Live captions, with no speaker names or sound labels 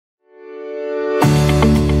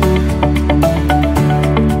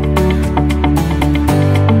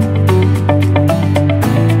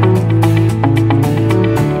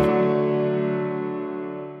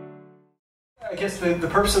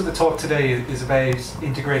purpose of the talk today is about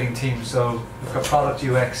integrating teams. So we've got product,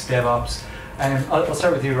 UX, DevOps. I'll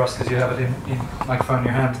start with you, Ross, because you have it in microphone in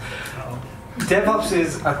your hand. DevOps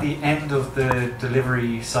is at the end of the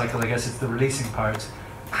delivery cycle. I guess it's the releasing part.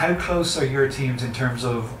 How close are your teams in terms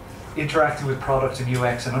of interacting with product and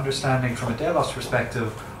UX and understanding from a DevOps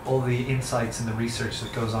perspective all the insights and the research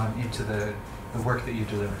that goes on into the work that you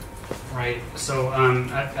deliver? Right. So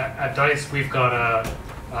at DICE, we've got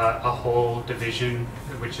a whole division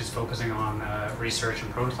which is focusing on research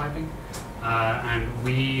and prototyping, and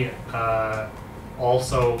we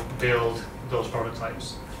also build those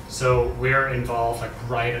prototypes. So we're involved like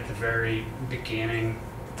right at the very beginning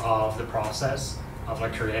of the process of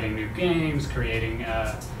like creating new games, creating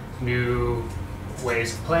new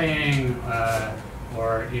ways of playing,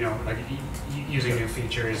 or like using new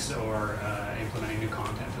features or implementing new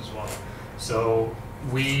content as well. So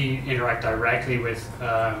we interact directly with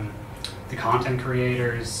the content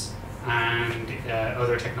creators and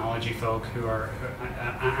other technology folk who are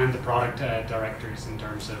and the product directors in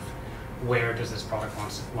terms of where does this product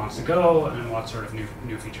wants to go and what sort of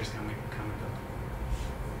new features can we build.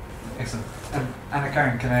 Excellent. And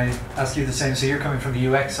Anna-Karin, can I ask you the same? So you're coming from the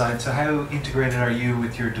UX side, so how integrated are you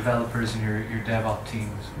with your developers and your DevOps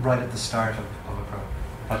teams right at the start of a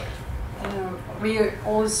project? We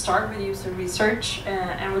always start with user research,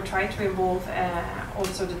 and we try to involve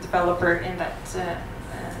also the developer in that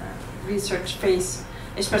research phase,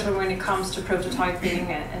 especially when it comes to prototyping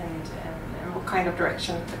and what kind of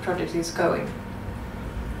direction the project is going.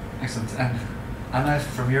 Excellent. And Anna,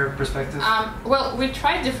 from your perspective? Well, we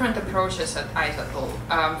try different approaches at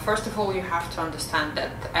IZettle. First of all, you have to understand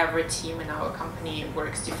that every team in our company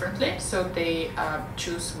works differently, so they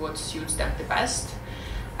choose what suits them the best.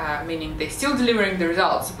 Meaning they're still delivering the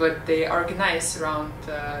results, but they organize around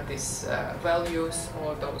these values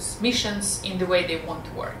or those missions in the way they want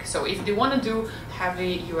to work. So if they want to do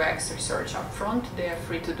heavy UX research up front, they are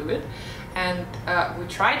free to do it. And we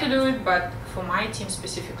try to do it, but for my team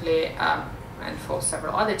specifically, and for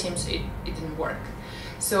several other teams, it didn't work.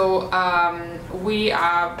 So we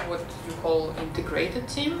are what you call integrated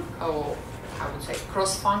team, or I would say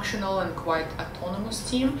cross-functional and quite autonomous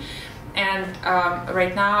team. And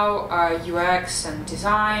right now, UX and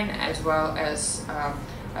design, as well as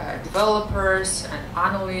developers and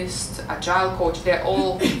analysts, agile coach, they're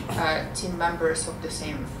all team members of the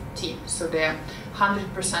same team. So they're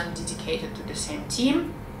 100% dedicated to the same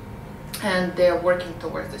team, and they're working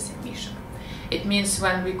towards the same mission. It means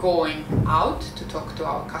when we're going out to talk to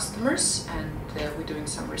our customers and we're doing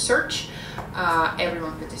some research,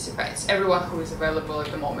 everyone participates. Everyone who is available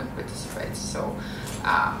at the moment participates. So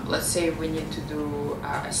let's say we need to do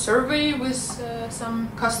a survey with some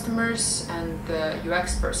customers, and the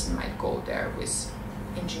UX person might go there with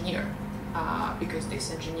engineer because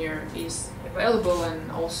this engineer is available and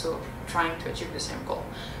also trying to achieve the same goal.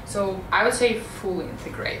 So I would say fully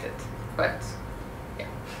integrated, but yeah.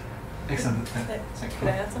 Excellent. Could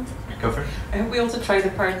I add something? Go for it. We also try the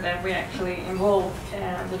part that we actually involve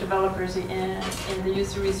the developers in the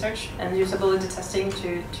user research and usability testing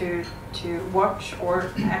to watch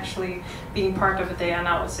or actually being part of the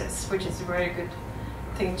analysis, which is a very good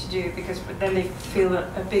thing to do because then they feel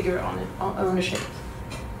a bigger ownership.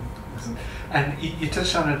 Excellent. And you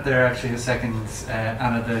touched on it there actually a second,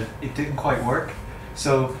 Anna, that it didn't quite work.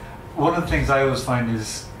 So one of the things I always find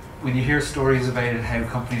is when you hear stories about how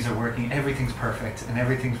companies are working, everything's perfect and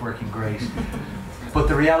everything's working great. But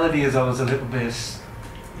the reality is always a little bit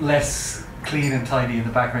less clean and tidy in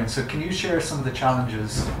the background. So can you share some of the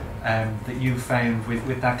challenges that you found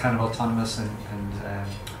with that kind of autonomous and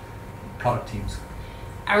product teams?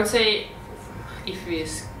 I would say if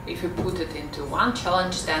we put it into one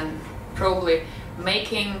challenge, then probably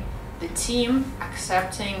making the team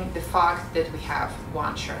accepting the fact that we have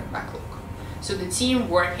one shared backlog. So the team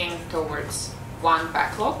working towards one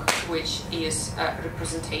backlog, which is a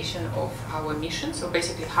representation of our mission. So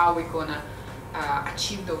basically how we're gonna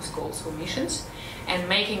achieve those goals or missions, and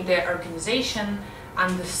making the organization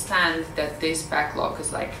understand that this backlog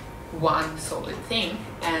is like one solid thing,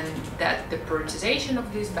 and that the prioritization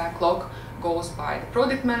of this backlog goes by the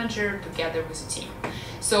product manager together with the team.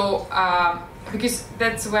 So because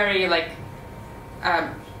that's very like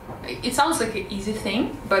it sounds like an easy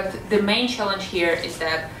thing, but the main challenge here is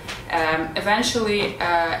that eventually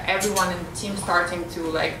everyone in the team starting to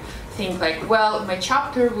like think like, well, my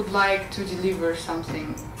chapter would like to deliver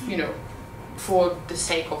something, you know, for the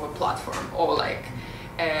sake of a platform, or like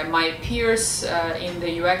my peers in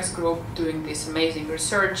the UX group doing this amazing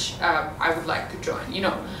research, I would like to join, you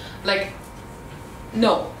know, like,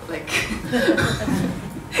 no, like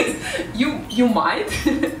you might,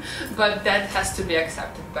 but that has to be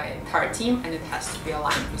accepted by the entire team, and it has to be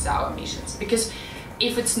aligned with our missions. Because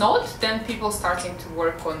if it's not, then people starting to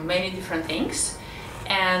work on many different things,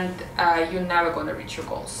 and you're never going to reach your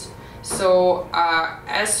goals. So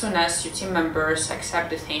as soon as your team members accept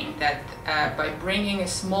the thing that by bringing a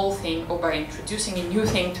small thing or by introducing a new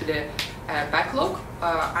thing to the backlog,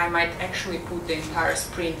 I might actually put the entire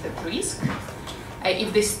sprint at risk.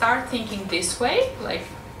 If they start thinking this way, like,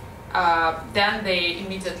 then they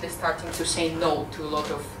immediately starting to say no to a lot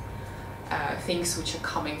of things which are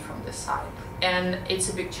coming from the side. And it's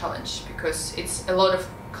a big challenge because it's a lot of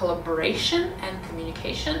collaboration and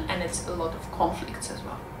communication, and it's a lot of conflicts as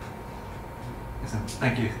well. Excellent.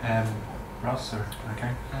 Thank you. Ross or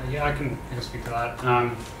Anna-Karin? Yeah, I can speak to that.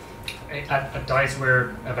 At DICE,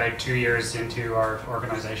 we're about 2 years into our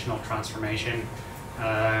organizational transformation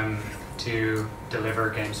to deliver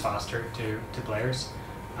games faster to players.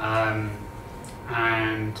 And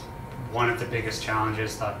one of the biggest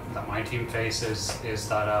challenges that my team faces is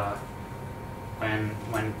that when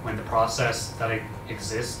the process that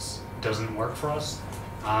exists doesn't work for us,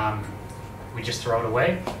 we just throw it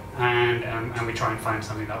away, and we try and find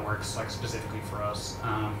something that works like specifically for us.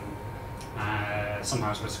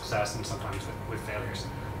 Sometimes with success and sometimes with failures.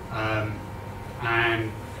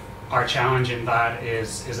 And our challenge in that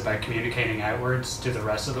is about communicating outwards to the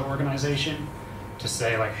rest of the organization to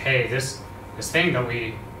say, like, hey, this thing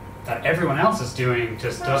that everyone else is doing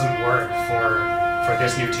just doesn't work for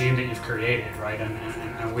this new team that you've created, right?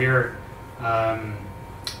 And we're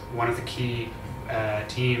one of the key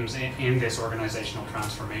teams in this organizational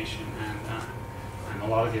transformation, and a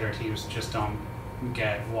lot of the other teams just don't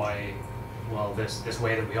get why, well, this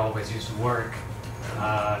way that we always used to work,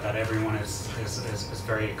 that everyone is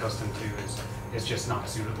very accustomed to, is just not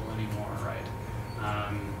suitable anymore, right?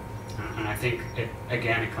 And I think it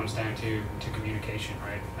comes down to communication,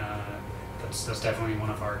 right? That's definitely one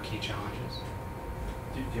of our key challenges.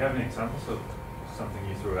 Do you have any examples of something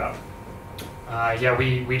you threw out? Yeah,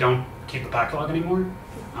 we don't keep the backlog anymore.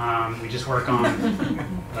 We just work on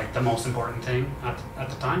like the most important thing at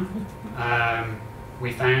the time.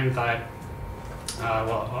 We found that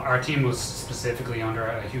well, our team was specifically under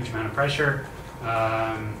a huge amount of pressure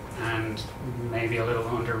and maybe a little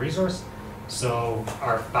under-resourced. So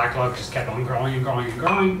our backlog just kept on growing and growing and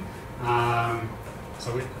growing.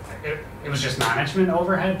 So it was just management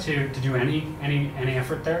overhead to do any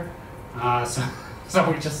effort there. So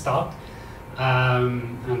we just stopped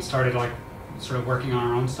and started like sort of working on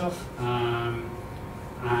our own stuff.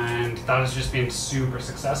 And that has just been super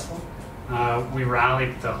successful. We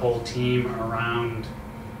rallied the whole team around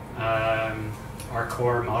our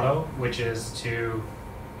core motto, which is to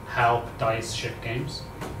help DICE ship games.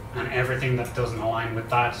 And everything that doesn't align with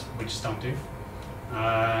that, we just don't do.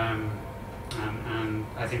 And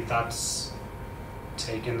I think that's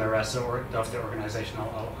taken the rest of the organization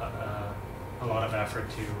a lot of effort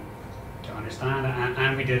to understand.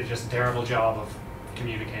 And we did just a terrible job of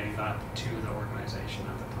communicating that to the organization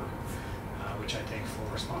at the time, which I take full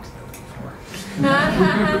responsibility for.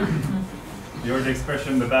 You heard the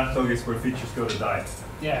expression, the backlog is where features go to die.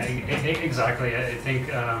 Yeah, exactly. I think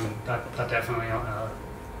that definitely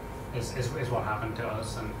is what happened to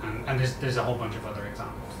us, and there's a whole bunch of other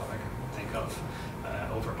examples that I can think of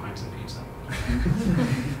over pints and pizza.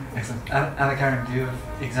 Excellent. Anna-Karin, do you have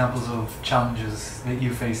examples of challenges that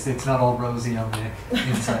you faced? It's not all rosy on the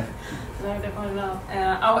inside. No, definitely not.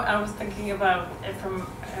 I was thinking about from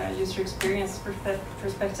a user experience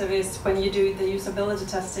perspective is when you do the usability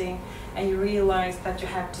testing and you realize that you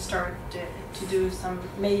have to start to do some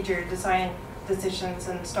major design decisions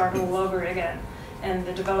and start all over again. And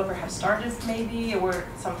the developer has started maybe or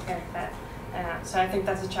something like that. So I think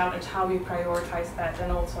that's a challenge, how you prioritize that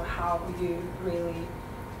and also how you really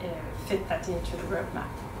fit that into the roadmap.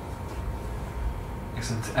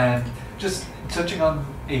 Excellent. Just touching on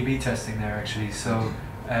A/B testing there actually, so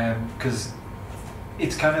because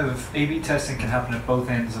it's kind of A/B testing can happen at both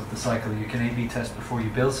ends of the cycle. You can A/B test before you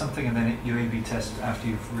build something and then you A/B test after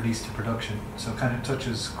you've released to production. So it kind of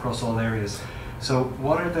touches across all areas. So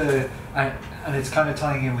what are the, and it's kind of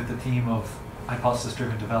tying in with the theme of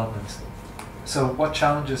hypothesis-driven development. So what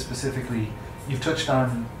challenges specifically, you've touched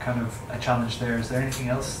on kind of a challenge there. Is there anything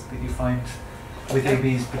else that you find with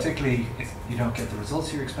A/Bs, particularly if you don't get the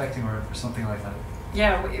results you're expecting or something like that?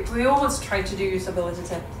 Yeah, we always try to do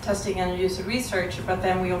usability testing and user research, but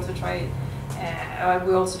then we also try,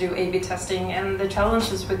 we also do A/B testing, and the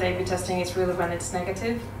challenges with A/B testing is really when it's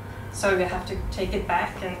negative. So you have to take it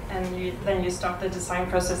back and then you start the design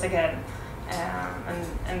process again,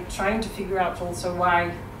 and trying to figure out also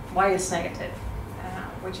why it's negative.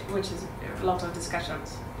 which is a lot of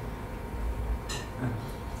discussions.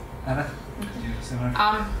 Anna, do you have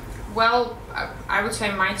similar? Well, I would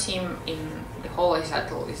say my team in the whole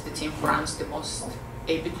IZettle is the team who runs the most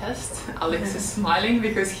A/B tests. Alex is smiling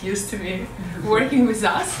because he used to be working with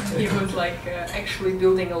us. He was like actually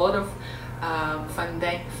building a lot of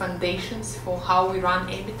foundations for how we run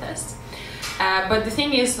A/B tests. But the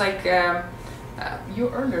thing is, like you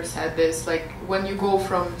earlier said this, like when you go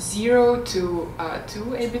from 0 to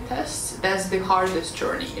 2 A/B tests, that's the hardest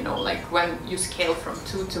journey. You know, like when you scale from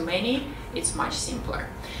 2 to many, it's much simpler.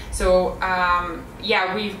 So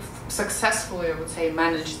yeah, we've successfully, I would say,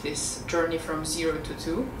 managed this journey from 0 to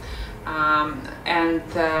 2.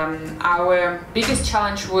 Our biggest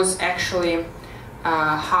challenge was actually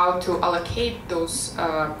how to allocate those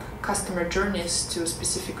customer journeys to a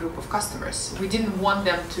specific group of customers. We didn't want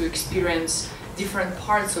them to experience different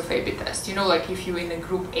parts of A/B test. You know, like if you're in a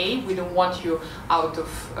group A, we don't want you out of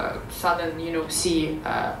sudden, you know, see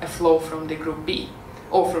a flow from the group B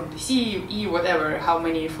or from the C, E, whatever, how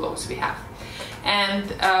many flows we have. And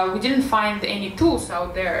we didn't find any tools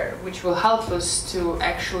out there which will help us to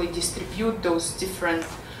actually distribute those different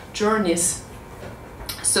journeys.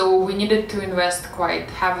 So we needed to invest quite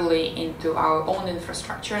heavily into our own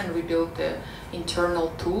infrastructure, and we built the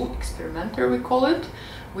internal tool, Experimenter we call it,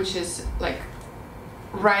 which is like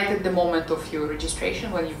right at the moment of your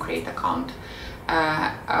registration, when you create an account,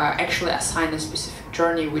 actually assign a specific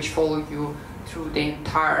journey which follow you through the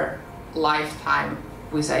entire lifetime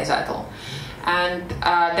with IZettle. And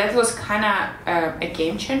that was kind of a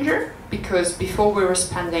game changer, because before we were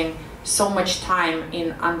spending so much time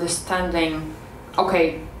in understanding,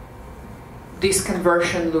 okay, this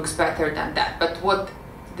conversion looks better than that, but what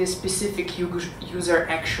the specific user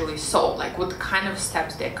actually saw, like what kind of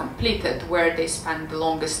steps they completed, where they spent the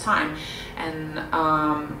longest time, and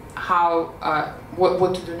how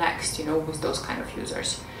what to do next, you know, with those kind of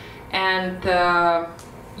users. And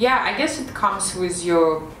yeah, I guess it comes with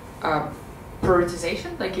your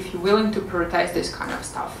prioritization. Like if you're willing to prioritize this kind of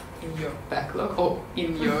stuff in your backlog or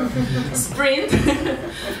in your sprint,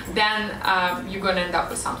 then you're gonna end up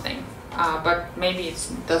with something. But maybe it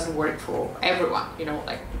doesn't work for everyone. You know,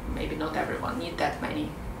 like maybe not everyone need that many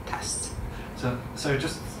tests. So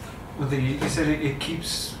just with you said it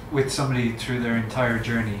keeps with somebody through their entire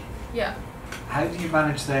journey. Yeah. How do you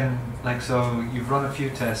manage then? Like, so you've run a few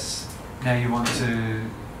tests. Now you want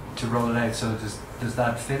to roll it out. So does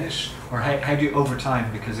that finish, or how do you over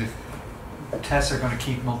time? Because if tests are going to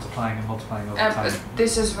keep multiplying and multiplying over time.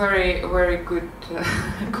 This is very good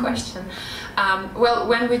question. Well,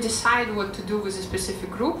 when we decide what to do with a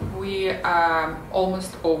specific group, we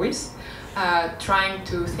almost always trying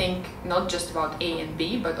to think not just about A and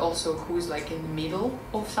B, but also who's like in the middle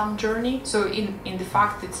of some journey. So in the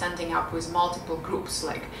fact it's ending up with multiple groups,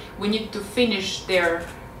 like we need to finish their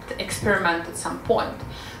experiment at some point.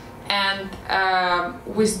 And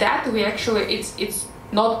with that, we actually, it's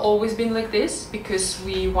not always been like this, because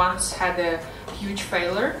we once had a huge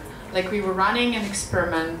failure. Like we were running an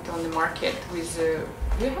experiment on the market with,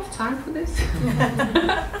 do you have time for this?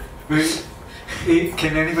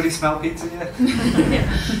 Can anybody smell pizza yet?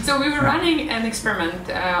 Yeah. So we were running an experiment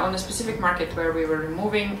on a specific market where we were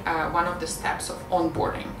removing one of the steps of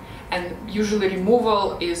onboarding. And usually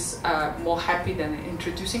removal is more happy than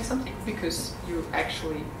introducing something, because you're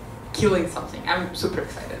actually killing something. I'm super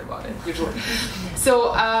excited about it, usually.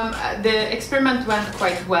 So the experiment went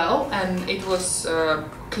quite well, and it was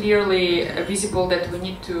clearly visible that we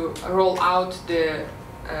need to roll out the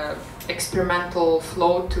experimental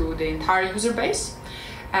flow to the entire user base.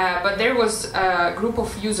 But there was a group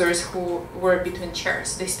of users who were between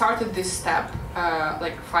chairs. They started this step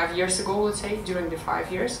like 5 years ago, let's say, during the 5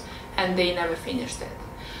 years, and they never finished it.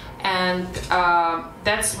 And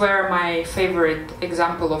that's where my favorite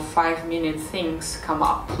example of 5-minute things come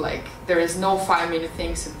up. Like, there is no 5-minute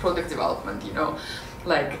things in product development, you know.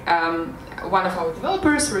 Like, one of our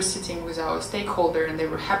developers were sitting with our stakeholder, and they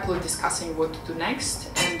were happily discussing what to do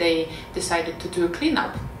next, and they decided to do a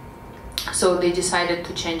cleanup. So they decided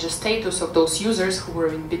to change the status of those users who were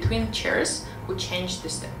in between chairs, who changed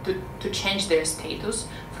to change their status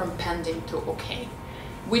from pending to OK,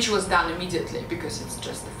 which was done immediately because it's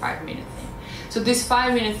just a 5-minute thing. So this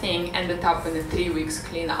 5-minute thing ended up in a 3 weeks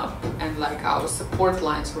cleanup, and like our support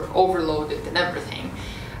lines were overloaded and everything.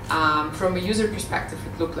 From a user perspective,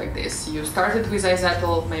 it looked like this. You started with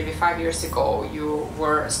IZettle maybe 5 years ago. You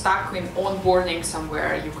were stuck in onboarding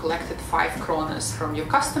somewhere. You collected 5 kronas from your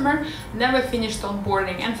customer, never finished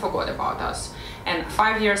onboarding and forgot about us. And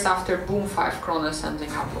 5 years after, boom, 5 kronas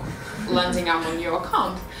landing up on your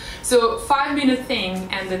account. So 5-minute thing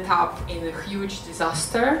ended up in a huge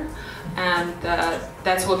disaster. And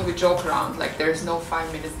that's what we joke around, like there's no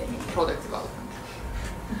 5-minute thing in product development.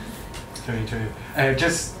 Very true.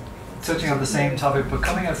 Just touching on the same topic, but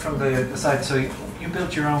coming out from the side, so you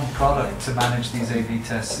built your own product to manage these A/B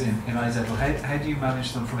tests in IZettle. How do you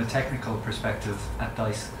manage them from a technical perspective at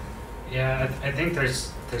DICE? Yeah, I think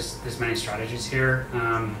there's many strategies here,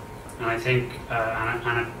 and I think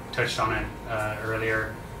Anna touched on it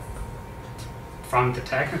earlier. From the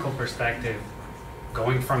technical perspective,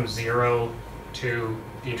 going from 0 to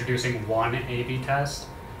introducing one A/B test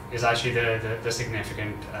is actually the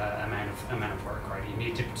significant amount of work, right? You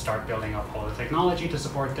need to start building up all the technology to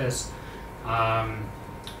support this long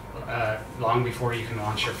before you can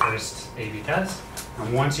launch your first A/B test.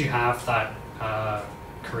 And once you have that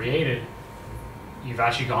created, you've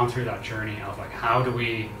actually gone through that journey of like, how do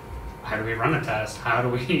we run a test? How do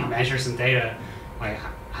we measure some data? Like,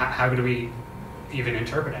 how do we even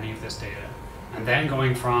interpret any of this data? And then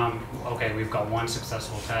going from, okay, we've got one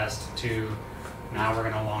successful test to now we're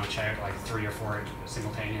going to launch out like 3 or 4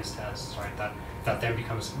 simultaneous tests, right? That then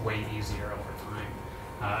becomes way easier over time.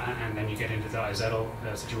 And then you get into the IZettle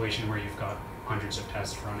situation where you've got hundreds of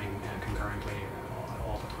tests running concurrently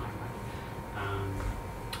all the time, right?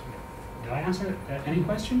 Did I answer any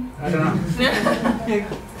question? I don't know. Yeah,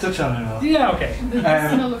 touch on it all. Yeah, okay. The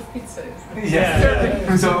smell of pizza.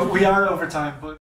 Yeah. So we are over time, but